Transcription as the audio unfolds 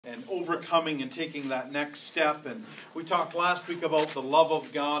overcoming and taking that next step. And we talked last week about the love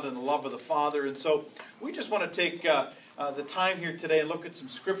of God and the love of the Father. And so we just want to take the time here today and look at some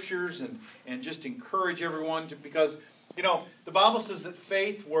scriptures and just encourage everyone because, you know, the Bible says that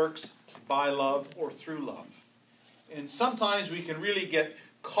faith works by love or through love. And sometimes we can really get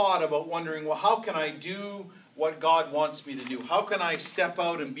caught about wondering, well, how can I do what God wants me to do? How can I step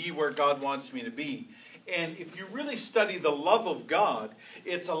out and be where God wants me to be? And if you really study the love of God,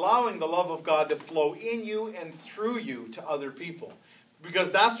 it's allowing the love of God to flow in you and through you to other people.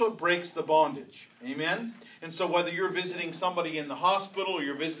 Because that's what breaks the bondage. Amen? And so whether you're visiting somebody in the hospital or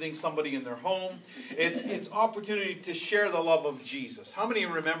you're visiting somebody in their home, it's opportunity to share the love of Jesus. How many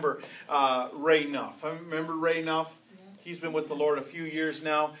remember Ray Nuff? I remember Ray Nuff. He's been with the Lord a few years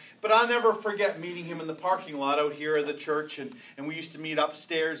now. But I'll never forget meeting him in the parking lot out here at the church. And we used to meet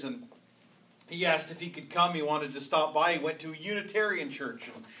upstairs. And he asked if he could come. He wanted to stop by. He went to a Unitarian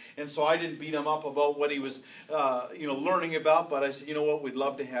church. And so I didn't beat him up about what he was learning about. But I said, you know what, we'd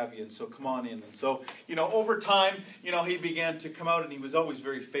love to have you. And so come on in. And so, over time, he began to come out. And he was always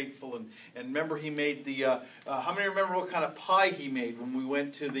very faithful. And remember, he made the, how many remember what kind of pie he made when we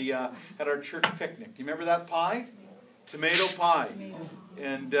went to at our church picnic? Do you remember that pie? Tomato pie.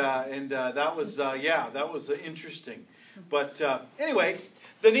 And that was, that was interesting. But anyway,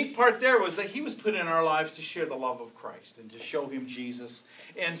 the neat part there was that he was put in our lives to share the love of Christ and to show him Jesus.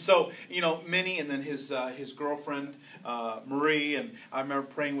 And so, Minnie and then his girlfriend, Marie, and I remember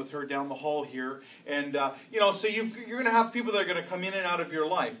praying with her down the hall here. And, so you're going to have people that are going to come in and out of your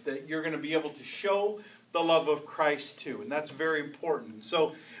life that you're going to be able to show the love of Christ too. And that's very important.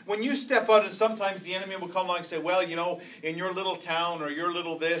 So when you step out, and sometimes the enemy will come along and say, well, in your little town or your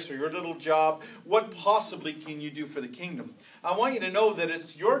little this or your little job, what possibly can you do for the kingdom? I want you to know that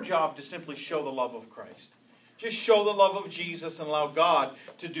it's your job to simply show the love of Christ. Just show the love of Jesus and allow God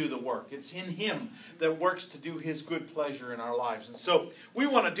to do the work. It's in Him that works to do His good pleasure in our lives. And so we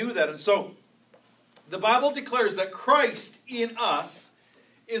want to do that. And so the Bible declares that Christ in us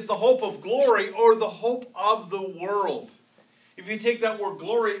is the hope of glory or the hope of the world. If you take that word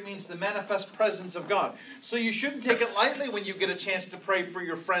glory, it means the manifest presence of God. So you shouldn't take it lightly when you get a chance to pray for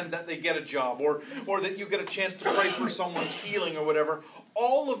your friend that they get a job or that you get a chance to pray for someone's healing or whatever.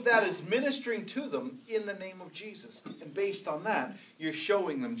 All of that is ministering to them in the name of Jesus. And based on that, you're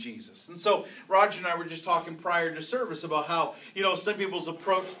showing them Jesus. And so Roger and I were just talking prior to service about how, some people's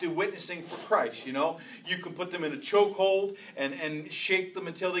approach to witnessing for Christ, you can put them in a chokehold and shake them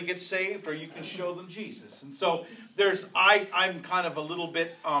until they get saved, or you can show them Jesus. And so I'm kind of a little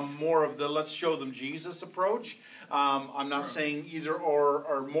bit more of the let's show them Jesus approach. I'm not saying either or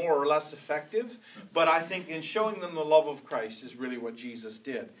are more or less effective, but I think in showing them the love of Christ is really what Jesus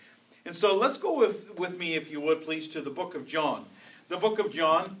did. And so let's go with me, if you would, please, to the book of John. The book of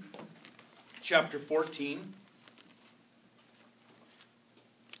John, chapter 14.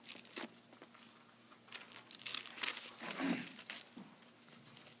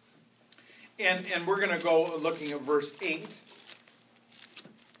 And we're going to go looking at verse 8.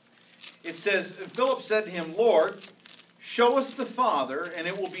 It says, Philip said to him, Lord, show us the Father, and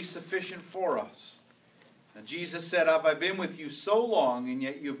it will be sufficient for us. And Jesus said, have I been with you so long, and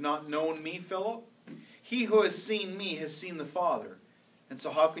yet you have not known me, Philip? He who has seen me has seen the Father. And so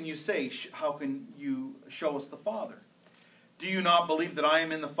how can you say, how can you show us the Father? Do you not believe that I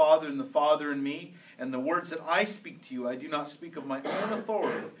am in the Father and the Father in me? And the words that I speak to you, I do not speak of my own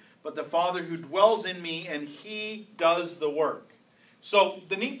authority, but the Father who dwells in me, and He does the work. So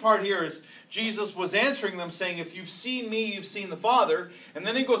the neat part here is Jesus was answering them saying, if you've seen me, you've seen the Father. And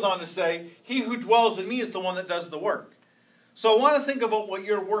then He goes on to say, He who dwells in me is the one that does the work. So I want to think about what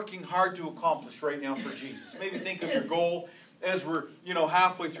you're working hard to accomplish right now for Jesus. Maybe think of your goal as we're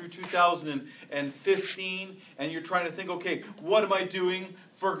halfway through 2015, and you're trying to think, okay, what am I doing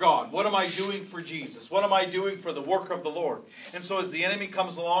for God? What am I doing for Jesus? What am I doing for the work of the Lord? And so as the enemy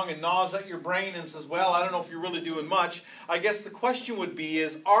comes along and gnaws at your brain and says, well, I don't know if you're really doing much, I guess the question would be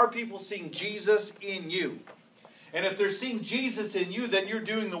are people seeing Jesus in you? And if they're seeing Jesus in you, then you're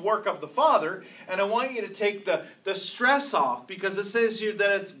doing the work of the Father. And I want you to take the stress off, because it says here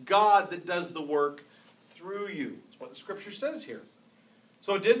that it's God that does the work through you. That's what the Scripture says here.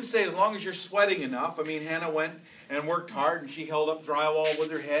 So it didn't say as long as you're sweating enough. I mean, Hannah went and worked hard, and she held up drywall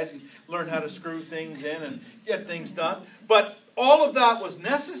with her head and learned how to screw things in and get things done. But all of that was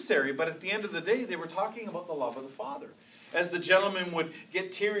necessary. But at the end of the day, they were talking about the love of the Father. As the gentleman would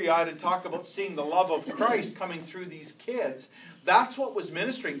get teary-eyed and talk about seeing the love of Christ coming through these kids, that's what was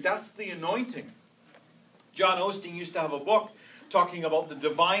ministering. That's the anointing. John Osteen used to have a book talking about the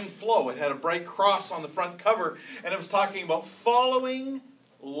divine flow. It had a bright cross on the front cover, and it was talking about following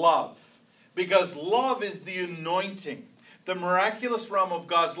love. Because love is the anointing. The miraculous realm of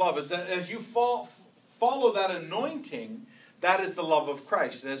God's love is that as you follow that anointing, that is the love of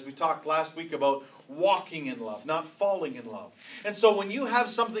Christ. And as we talked last week about walking in love, not falling in love. And so when you have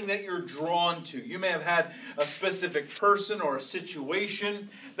something that you're drawn to, you may have had a specific person or a situation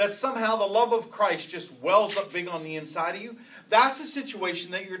that somehow the love of Christ just wells up big on the inside of you, that's a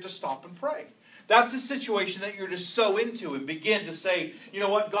situation that you're to stop and pray. That's a situation that you're to sow into and begin to say, you know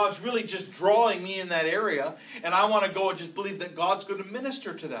what, God's really just drawing me in that area, and I want to go and just believe that God's going to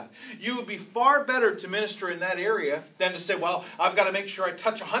minister to that. You would be far better to minister in that area than to say, well, I've got to make sure I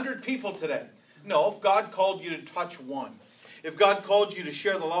touch 100 people today. No, if God called you to touch one, if God called you to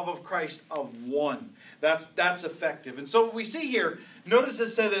share the love of Christ of one, that's effective. And so what we see here, notice it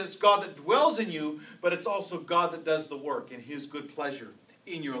said that it's God that dwells in you, but it's also God that does the work in His good pleasure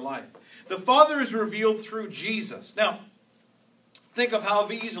in your life. The Father is revealed through Jesus. Now, think of how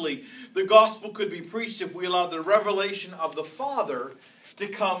easily the gospel could be preached if we allowed the revelation of the Father to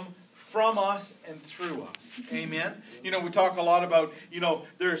come from us and through us. Amen? You know, we talk a lot about,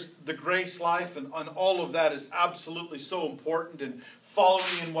 there's the grace life, and all of that is absolutely so important, and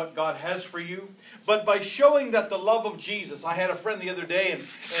following in what God has for you. But by showing that the love of Jesus, I had a friend the other day, and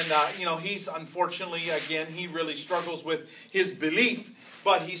he's unfortunately, again, he really struggles with his belief.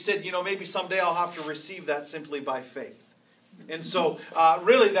 But he said, maybe someday I'll have to receive that simply by faith. And so,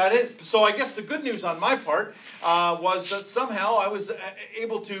 really, that is. So I guess the good news on my part was that somehow I was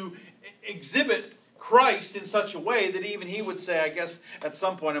able to exhibit Christ in such a way that even he would say, I guess at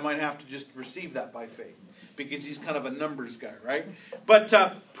some point I might have to just receive that by faith. Because he's kind of a numbers guy, right? But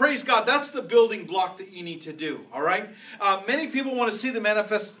praise God, that's the building block that you need to do, all right? Many people want to see the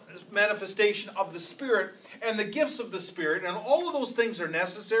manifestation of the Spirit and the gifts of the Spirit, and all of those things are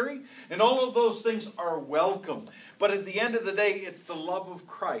necessary, and all of those things are welcome. But at the end of the day, it's the love of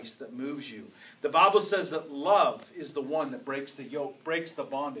Christ that moves you. The Bible says that love is the one that breaks the yoke, breaks the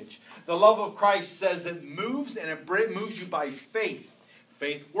bondage. The love of Christ says it moves, and it moves you by faith.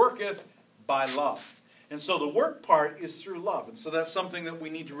 Faith worketh by love. And so the work part is through love. And so that's something that we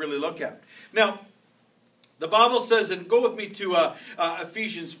need to really look at. Now, the Bible says, and go with me to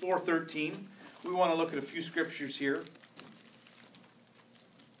Ephesians 4:13. We want to look at a few scriptures here.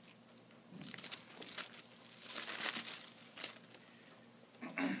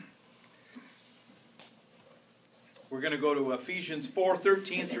 We're going to go to Ephesians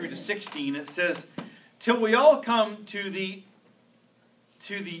 4:13 through to 16. It says, till we all come to the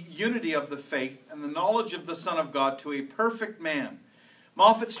unity of the faith and the knowledge of the Son of God, to a perfect man.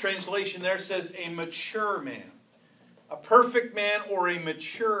 Moffat's translation there says a mature man. A perfect man or a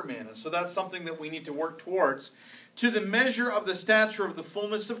mature man. And so that's something that we need to work towards. To the measure of the stature of the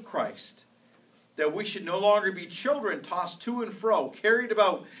fullness of Christ, that we should no longer be children tossed to and fro, carried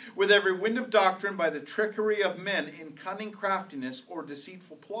about with every wind of doctrine by the trickery of men in cunning craftiness or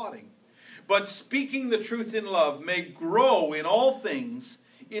deceitful plotting. But speaking the truth in love may grow in all things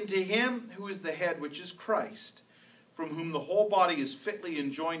into Him who is the head, which is Christ, from whom the whole body is fitly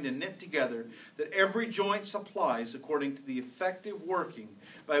enjoined and knit together, that every joint supplies according to the effective working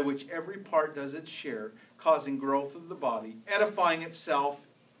by which every part does its share, causing growth of the body, edifying itself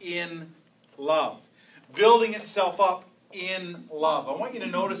in love, building itself up in love. I want you to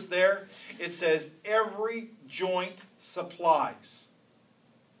notice there, it says every joint supplies.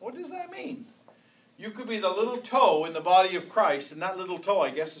 What does that mean? You could be the little toe in the body of Christ, and that little toe,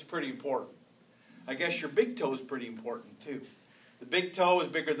 I guess, is pretty important. I guess your big toe is pretty important too. The big toe is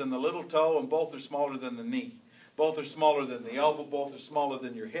bigger than the little toe, and both are smaller than the knee. Both are smaller than the elbow, both are smaller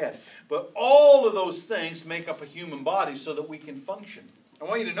than your head. But all of those things make up a human body so that we can function. I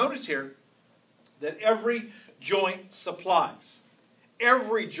want you to notice here that every joint supplies.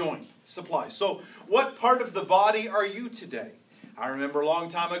 Every joint supplies. So what part of the body are you today? I remember a long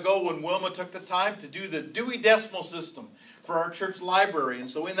time ago when Wilma took the time to do the Dewey Decimal System for our church library. And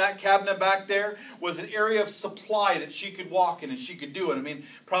so in that cabinet back there was an area of supply that she could walk in and she could do it. I mean,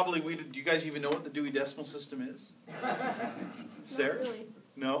 probably, do you guys even know what the Dewey Decimal System is? Sarah?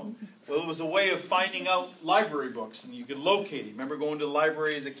 No? Well, it was a way of finding out library books, and you could locate it. Remember going to the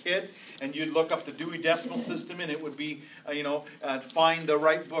library as a kid, and you'd look up the Dewey Decimal System, and it would be, find the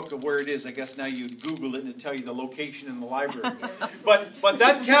right book of where it is. I guess now you'd Google it, and it'd tell you the location in the library. But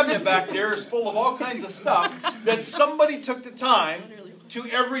that cabinet back there is full of all kinds of stuff that somebody took the time to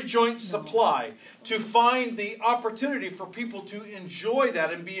every joint supply, to find the opportunity for people to enjoy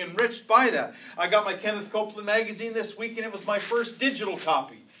that and be enriched by that. I got my Kenneth Copeland magazine this week, and it was my first digital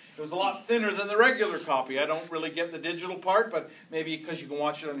copy. It was a lot thinner than the regular copy. I don't really get the digital part, but maybe because you can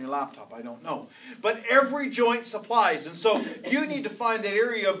watch it on your laptop. I don't know. But every joint supplies. And so you need to find that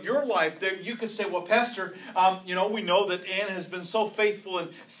area of your life that you could say, well, Pastor, we know that Ann has been so faithful in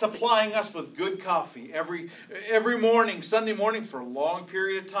supplying us with good coffee every morning, Sunday morning, for a long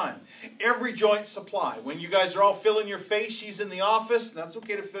period of time. Every joint supply. When you guys are all filling your face, she's in the office. And that's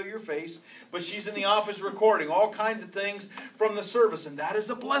okay to fill your face. But she's in the office recording all kinds of things from the service. And that is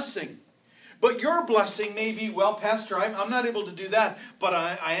a blessing. But your blessing may be, well, Pastor, I'm not able to do that. But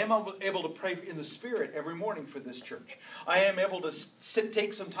I am able to pray in the Spirit every morning for this church. I am able to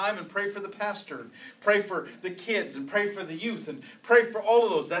take some time and pray for the pastor. And pray for the kids. And pray for the youth. And pray for all of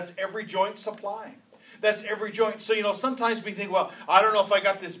those. That's every joint supply. That's every joint. So, sometimes we think, well, I don't know if I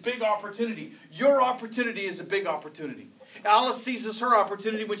got this big opportunity. Your opportunity is a big opportunity. Alice seizes her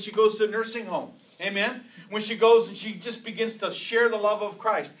opportunity when she goes to a nursing home. Amen? When she goes and she just begins to share the love of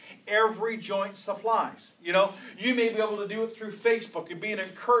Christ. Every joint supplies. You may be able to do it through Facebook and be an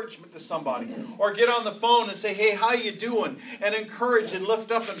encouragement to somebody. Or get on the phone and say, hey, how you doing? And encourage and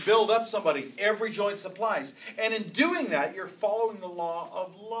lift up and build up somebody. Every joint supplies. And in doing that, you're following the law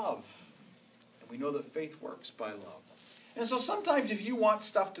of love. And we know that faith works by love. And so sometimes if you want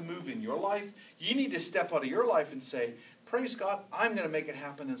stuff to move in your life, you need to step out of your life and say, praise God, I'm going to make it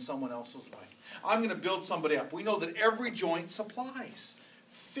happen in someone else's life. I'm going to build somebody up. We know that every joint supplies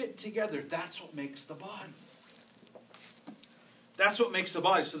fit together. That's what makes the body. That's what makes the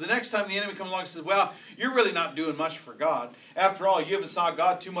body. So the next time the enemy comes along and says, well, you're really not doing much for God. After all, you haven't saw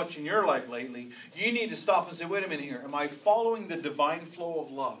God too much in your life lately. You need to stop and say, wait a minute here. Am I following the divine flow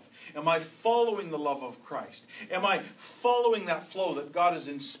of love? Am I following the love of Christ? Am I following that flow that God has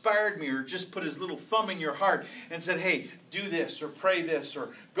inspired me or just put his little thumb in your heart and said, hey, do this or pray this or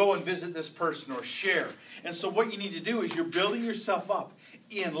go and visit this person or share. And so what you need to do is you're building yourself up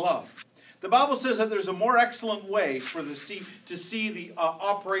in love. The Bible says that there's a more excellent way to see the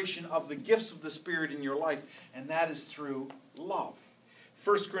operation of the gifts of the Spirit in your life, and that is through love.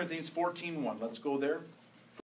 1 Corinthians 14:1. Let's go there.